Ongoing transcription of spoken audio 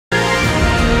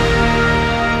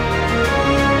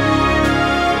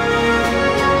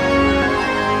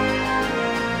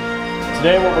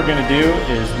Today what we're going to do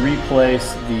is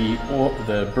replace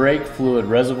the brake fluid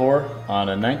reservoir on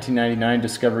a 1999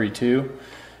 Discovery 2.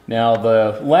 Now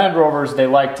the Land Rovers, they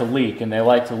like to leak, and they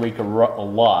like to leak a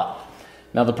lot.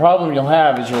 Now the problem you'll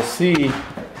have is you'll see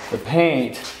the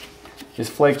paint is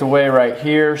flaked away right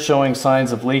here, showing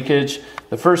signs of leakage.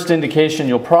 The first indication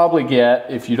you'll probably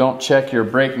get, if you don't check your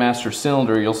brake master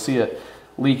cylinder, you'll see it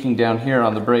leaking down here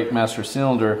on the brake master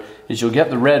cylinder, is you'll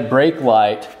get the red brake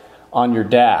light on your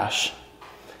dash.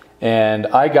 And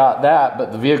I got that,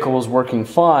 but the vehicle was working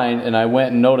fine, and I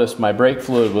went and noticed my brake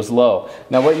fluid was low.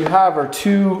 Now what you have are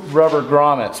two rubber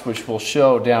grommets, which will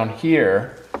show down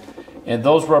here, and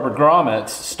those rubber grommets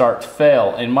start to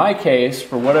fail. In my case,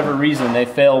 for whatever reason, they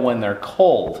fail when they're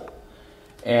cold,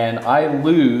 and I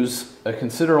lose a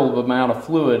considerable amount of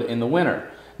fluid in the winter.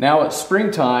 Now it's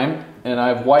springtime, and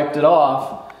I've wiped it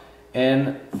off,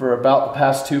 and for about the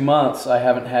past 2 months I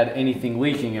haven't had anything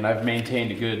leaking, and I've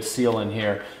maintained a good seal in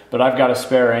here. But I've got a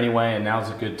spare anyway, and now's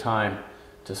a good time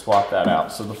to swap that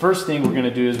out. So the first thing we're going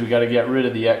to do is we got to get rid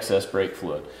of the excess brake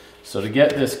fluid. So to get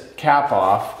this cap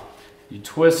off, you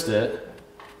twist it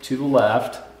to the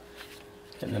left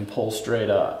and then pull straight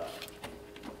up.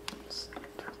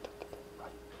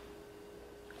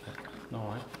 No,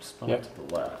 I spun it to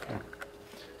the left.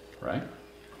 Right?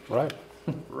 Right.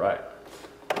 Right.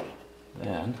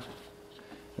 Then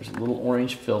there's a little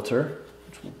orange filter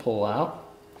which we'll pull out.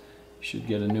 You should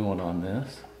get a new one on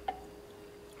this.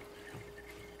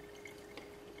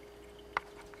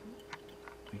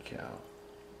 Leak out.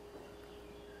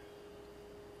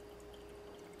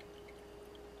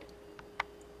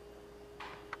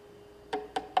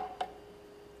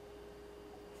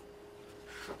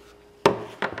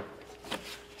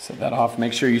 Set that off.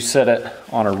 Make sure you set it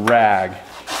on a rag.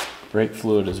 Brake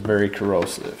fluid is very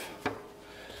corrosive.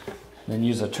 Then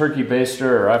use a turkey baster,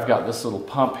 or I've got this little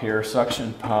pump here,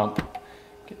 suction pump.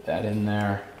 Get that in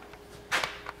there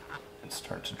and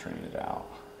start to drain it out.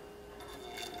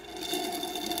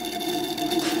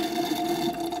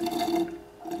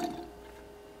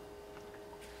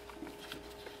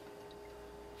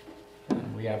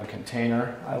 And we have a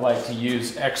container. I like to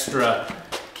use extra.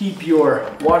 Keep your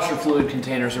washer fluid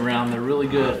containers around. They're really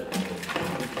good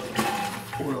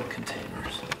oil containers.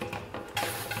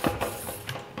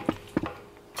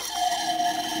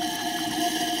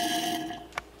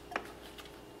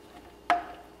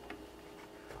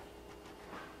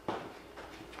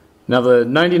 Now the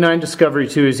 99 Discovery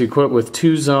 2 is equipped with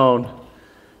 2-zone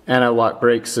anti-lock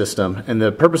brake system, and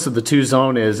the purpose of the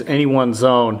 2-zone is any one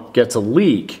zone gets a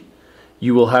leak,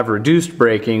 you will have reduced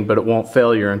braking, but it won't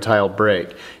fail your entire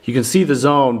brake. You can see the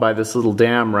zone by this little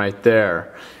dam right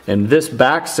there, and this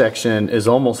back section is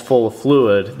almost full of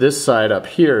fluid. This side up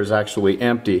here is actually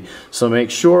empty, so make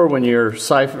sure when you're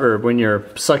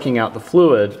sucking out the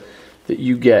fluid that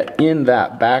you get in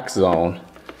that back zone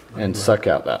and suck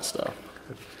out that stuff.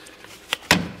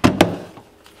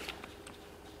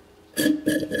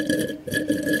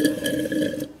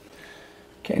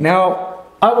 Okay, now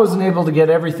I wasn't able to get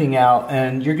everything out,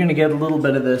 and you're going to get a little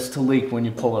bit of this to leak when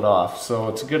you pull it off. So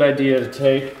it's a good idea to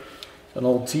take an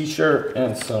old t-shirt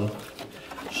and some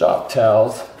shop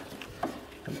towels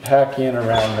and pack in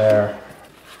around there.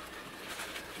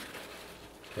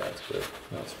 Okay, that's good.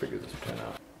 Now let's figure this pin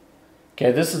out.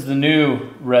 Okay, this is the new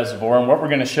reservoir, and what we're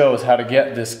going to show is how to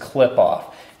get this clip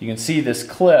off. You can see this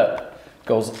clip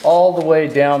goes all the way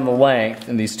down the length,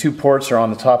 and these two ports are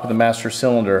on the top of the master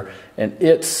cylinder, and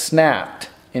it's snapped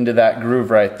into that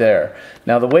groove right there.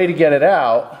 Now the way to get it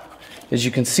out is, you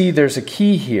can see there's a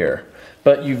key here,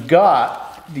 but you've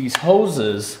got these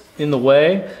hoses in the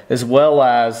way, as well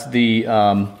as the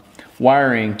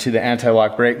wiring to the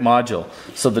anti-lock brake module.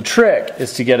 So the trick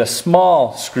is to get a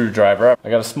small screwdriver. I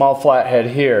got a small flathead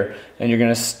here, and you're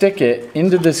going to stick it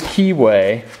into this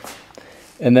keyway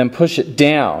and then push it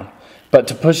down. But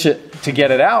to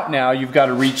get it out now, you've got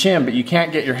to reach in, but you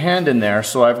can't get your hand in there,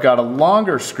 so I've got a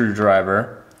longer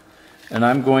screwdriver, and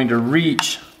I'm going to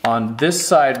reach on this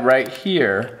side right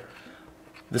here,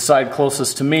 the side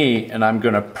closest to me, and I'm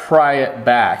going to pry it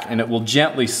back, and it will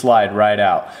gently slide right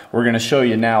out. We're going to show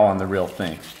you now on the real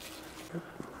thing.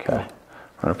 Okay,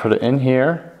 I'm going to put it in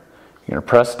here. You're going to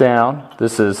press down.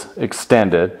 This is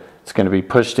extended. It's going to be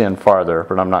pushed in farther,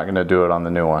 but I'm not going to do it on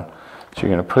the new one. So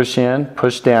you're going to push in,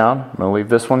 push down. I'm going to leave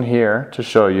this one here to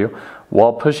show you.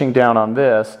 While pushing down on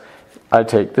this, I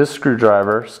take this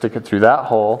screwdriver, stick it through that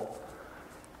hole,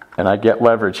 and I get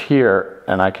leverage here,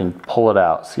 and I can pull it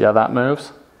out. See how that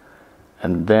moves?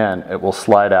 And then it will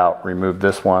slide out. Remove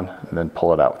this one, and then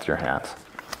pull it out with your hands.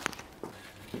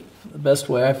 The best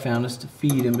way I found is to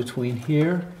feed in between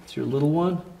here. It's your little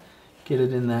one. Get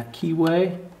it in that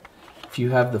keyway, If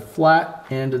you have the flat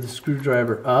end of the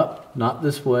screwdriver up, not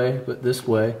this way, but this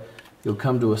way, you'll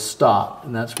come to a stop,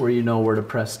 and that's where you know where to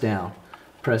press down.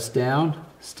 Press down,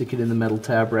 stick it in the metal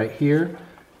tab right here,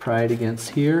 pry it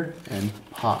against here, and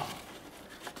pop.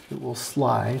 It will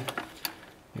slide.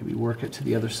 Maybe work it to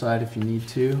the other side if you need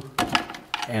to,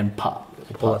 and pop.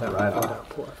 It'll pop it right off.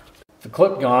 The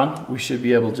clip gone, we should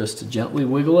be able just to gently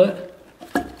wiggle it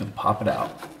and pop it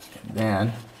out. And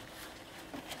then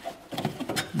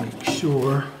make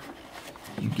sure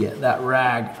you get that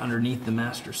rag underneath the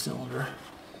master cylinder.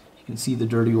 You can see the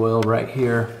dirty oil right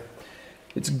here.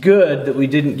 It's good that we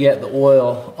didn't get the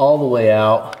oil all the way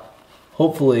out.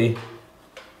 Hopefully,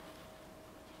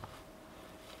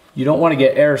 you don't want to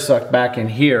get air sucked back in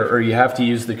here, or you have to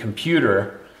use the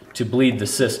computer to bleed the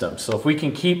system. So if we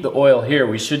can keep the oil here,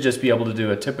 we should just be able to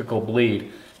do a typical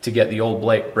bleed to get the old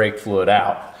brake fluid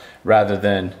out, rather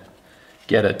than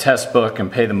get a test book and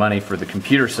pay the money for the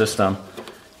computer system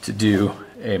to do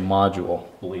a module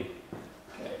bleed.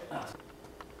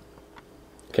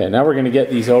 Okay, now we're going to get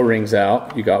these O-rings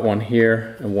out. You got one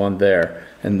here and one there.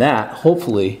 And that,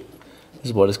 hopefully,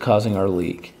 is what is causing our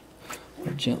leak.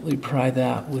 We'll gently pry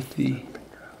that with the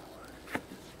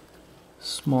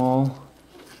small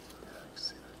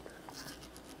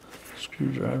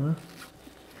screwdriver.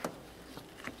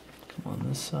 Come on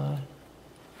this side.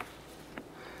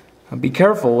 Now be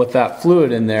careful with that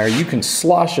fluid in there. You can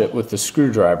slosh it with the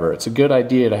screwdriver. It's a good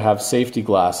idea to have safety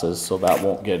glasses so that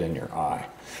won't get in your eye.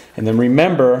 And then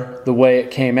remember the way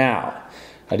it came out.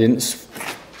 I didn't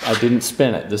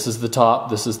spin it. This is the top,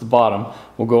 this is the bottom.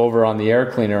 We'll go over on the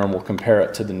air cleaner and we'll compare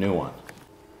it to the new one.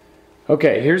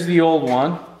 Okay, here's the old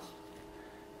one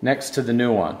next to the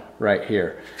new one right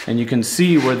here. And you can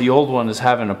see where the old one is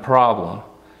having a problem.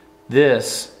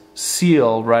 This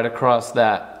seal right across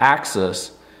that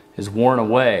axis is worn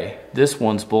away. This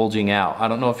one's bulging out. I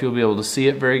don't know if you'll be able to see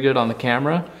it very good on the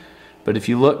camera, but if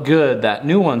you look good, that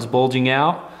new one's bulging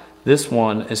out. This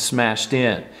one is smashed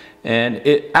in. And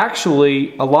it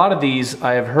actually, a lot of these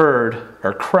I have heard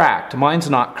are cracked. Mine's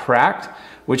not cracked,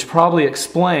 which probably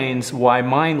explains why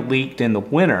mine leaked in the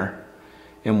winter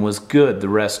and was good the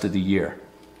rest of the year.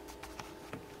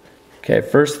 Okay,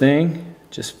 first thing,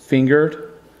 just fingered.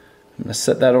 I'm gonna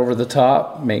set that over the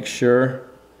top, make sure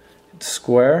it's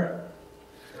square.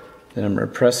 Then I'm gonna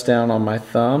press down on my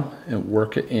thumb and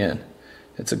work it in.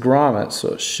 It's a grommet, so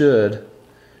it should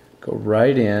go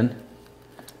right in.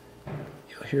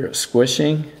 You'll hear it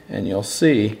squishing, and you'll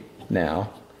see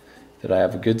now that I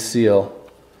have a good seal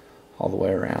all the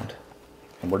way around.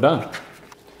 And we're done.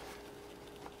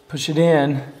 Push it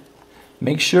in,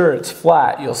 make sure it's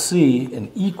flat. You'll see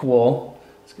an equal,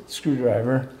 let's get the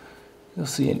screwdriver, you'll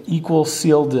see an equal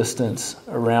seal distance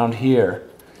around here.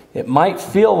 It might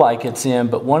feel like it's in,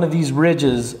 but one of these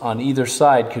ridges on either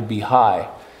side could be high.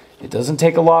 It doesn't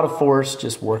take a lot of force,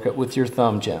 just work it with your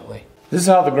thumb gently. This is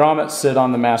how the grommets sit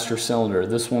on the master cylinder.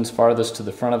 This one's farthest to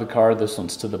the front of the car, this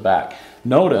one's to the back.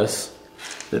 Notice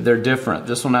that they're different.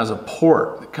 This one has a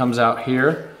port that comes out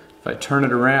here. If I turn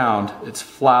it around, it's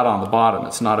flat on the bottom.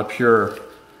 It's not a pure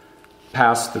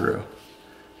pass-through.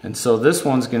 And so this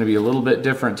one's going to be a little bit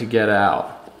different to get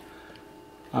out.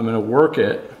 I'm going to work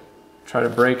it, try to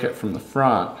break it from the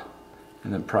front,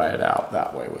 and then pry it out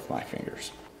that way with my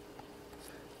fingers.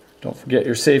 Don't forget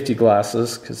your safety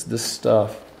glasses, because this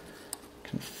stuff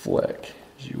can flick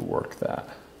as you work that.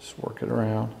 Just work it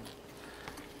around.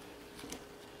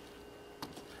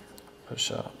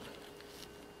 Push up.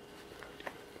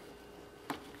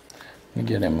 You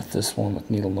get in with this one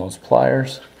with needle nose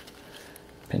pliers.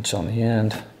 Pinch on the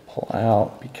end, pull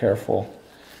out, be careful.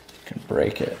 You can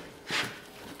break it.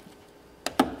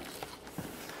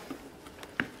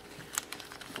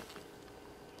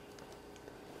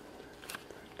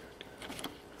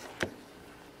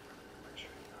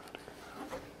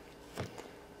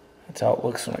 That's how it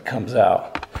looks when it comes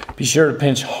out. Be sure to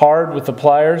pinch hard with the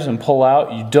pliers and pull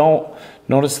out. You don't,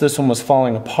 notice this one was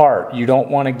falling apart. You don't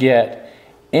want to get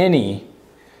any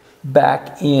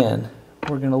back in.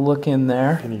 We're going to look in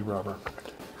there. Any rubber.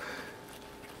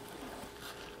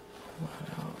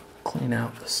 Clean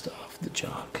out the stuff, the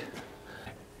junk.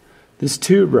 This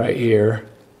tube right here,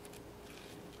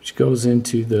 which goes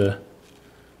into the,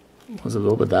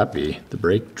 what would that be? The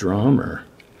brake drum or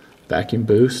vacuum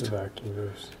boost? The vacuum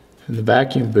boost. And the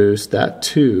vacuum boost, that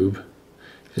tube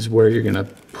is where you're going to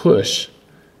push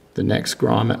the next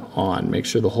grommet on. Make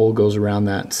sure the hole goes around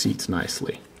that and seats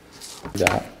nicely.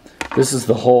 This is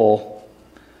the hole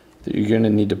that you're going to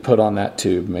need to put on that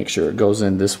tube. Make sure it goes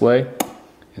in this way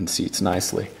and seats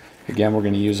nicely. Again, we're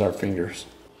going to use our fingers.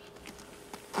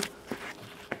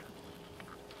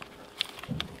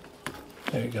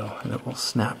 There you go, and it will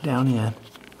snap down in.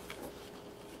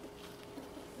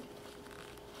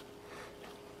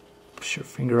 Push your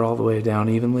finger all the way down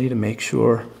evenly to make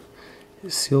sure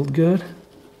it's sealed good.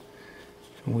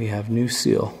 And we have new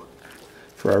seal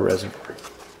for our reservoir.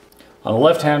 On the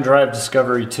left-hand drive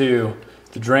Discovery 2,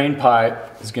 the drain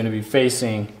pipe is going to be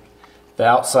facing the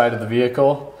outside of the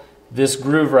vehicle. This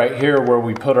groove right here where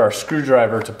we put our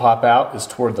screwdriver to pop out is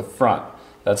toward the front.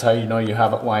 That's how you know you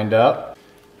have it lined up.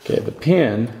 Okay, the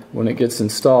pin, when it gets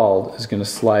installed, is going to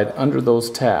slide under those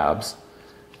tabs.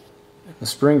 The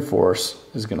spring force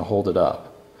is going to hold it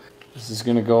up. This is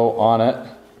going to go on it.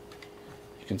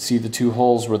 You can see the two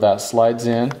holes where that slides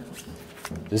in.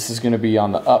 This is going to be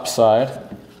on the upside.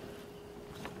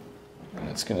 And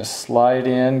it's going to slide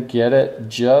in, get it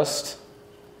just...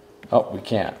 Oh, we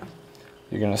can't.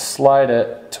 You're going to slide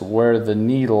it to where the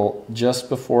needle, just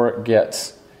before it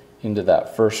gets into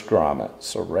that first grommet.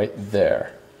 So right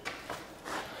there.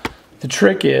 The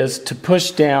trick is to push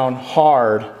down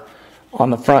hard on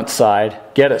the front side,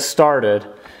 get it started,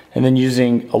 and then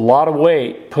using a lot of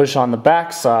weight, push on the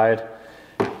back side.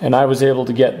 And I was able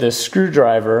to get this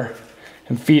screwdriver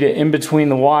and feed it in between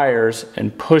the wires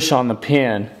and push on the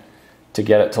pin to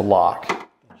get it to lock.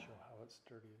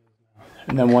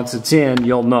 And then once it's in,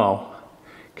 you'll know,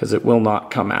 because it will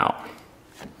not come out.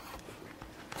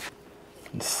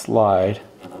 And slide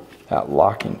that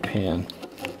locking pin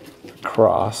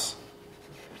across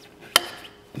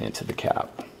and into the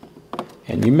cap.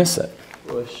 And you miss it.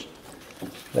 Push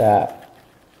that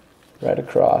right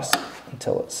across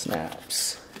until it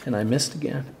snaps. And I missed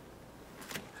again.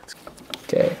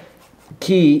 Okay. The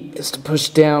key is to push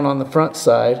down on the front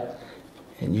side,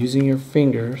 and using your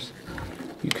fingers,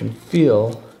 you can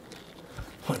feel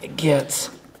when it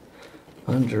gets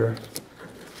under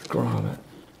the grommet.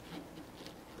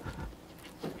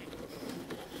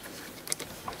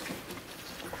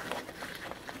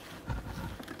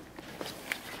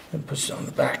 And push it on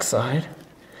the back side,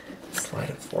 slide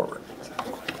it forward.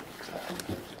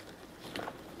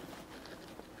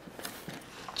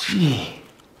 Gee,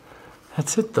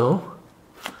 that's it though.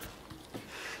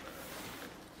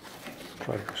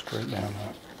 Try to go straight down.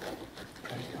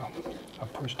 There you go. I'll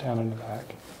push down in the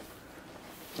back.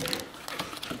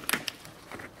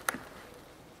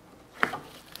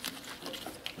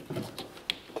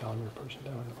 Tell him you're pushing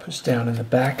down in the back. Push down in the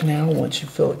back now. Once you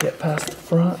feel it get past the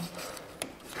front,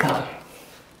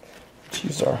 let's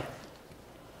use our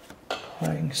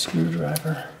pliers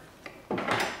screwdriver.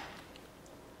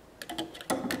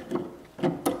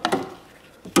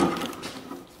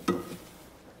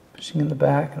 Pushing in the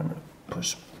back, and I'm going to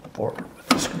push forward with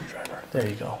the screwdriver. There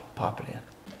you go. Pop it in.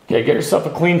 Okay, get yourself a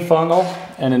clean funnel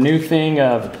and a new thing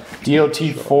of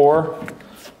DOT4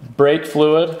 brake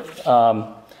fluid.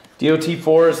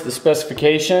 DOT4 is the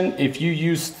specification. If you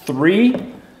use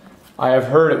 3, I have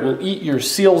heard it will eat your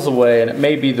seals away, and it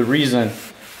may be the reason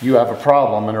you have a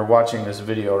problem and are watching this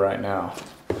video right now.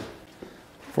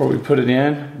 Before we put it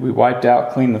in, we wiped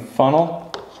out, clean the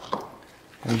funnel,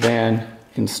 and then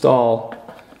install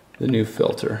the new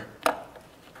filter. And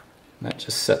that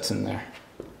just sets in there.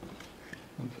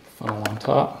 Put the funnel on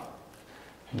top,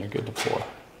 and you're good to pour.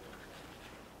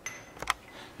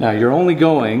 Now you're only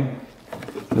going,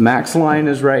 the max line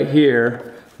is right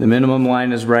here, the minimum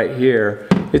line is right here.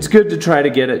 It's good to try to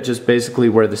get it just basically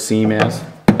where the seam is,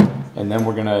 and then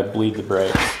we're going to bleed the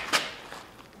brakes.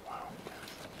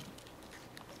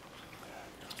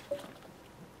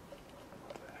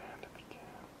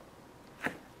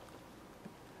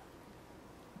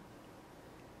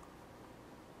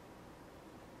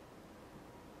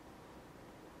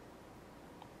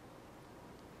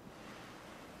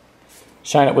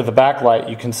 Shine it with a backlight,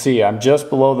 you can see I'm just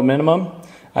below the minimum.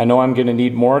 I know I'm going to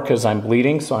need more because I'm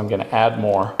bleeding, so I'm going to add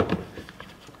more.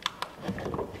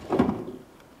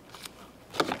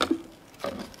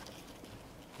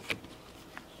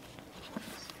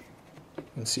 You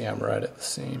can see I'm right at the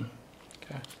seam.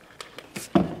 Okay.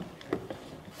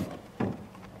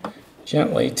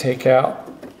 Gently take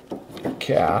out your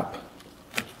cap.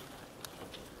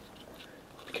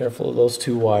 Be careful of those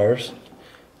 2 wires.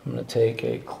 I'm going to take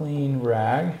a clean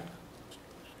rag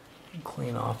and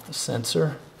clean off the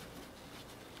sensor.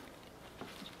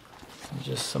 And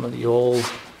just some of the old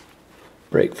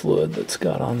brake fluid that's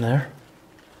got on there.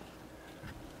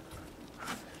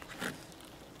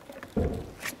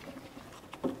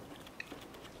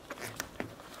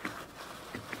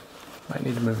 Might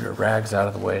need to move your rags out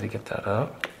of the way to get that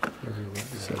up.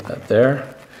 Set that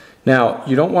there. Now,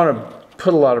 you don't want to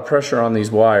put a lot of pressure on these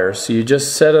wires, so you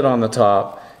just set it on the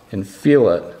top and feel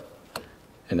it,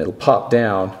 and it'll pop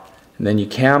down, and then you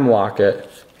cam lock it,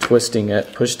 twisting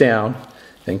it, push down,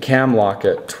 then cam lock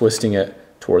it, twisting it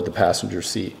toward the passenger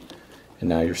seat. And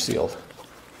now you're sealed.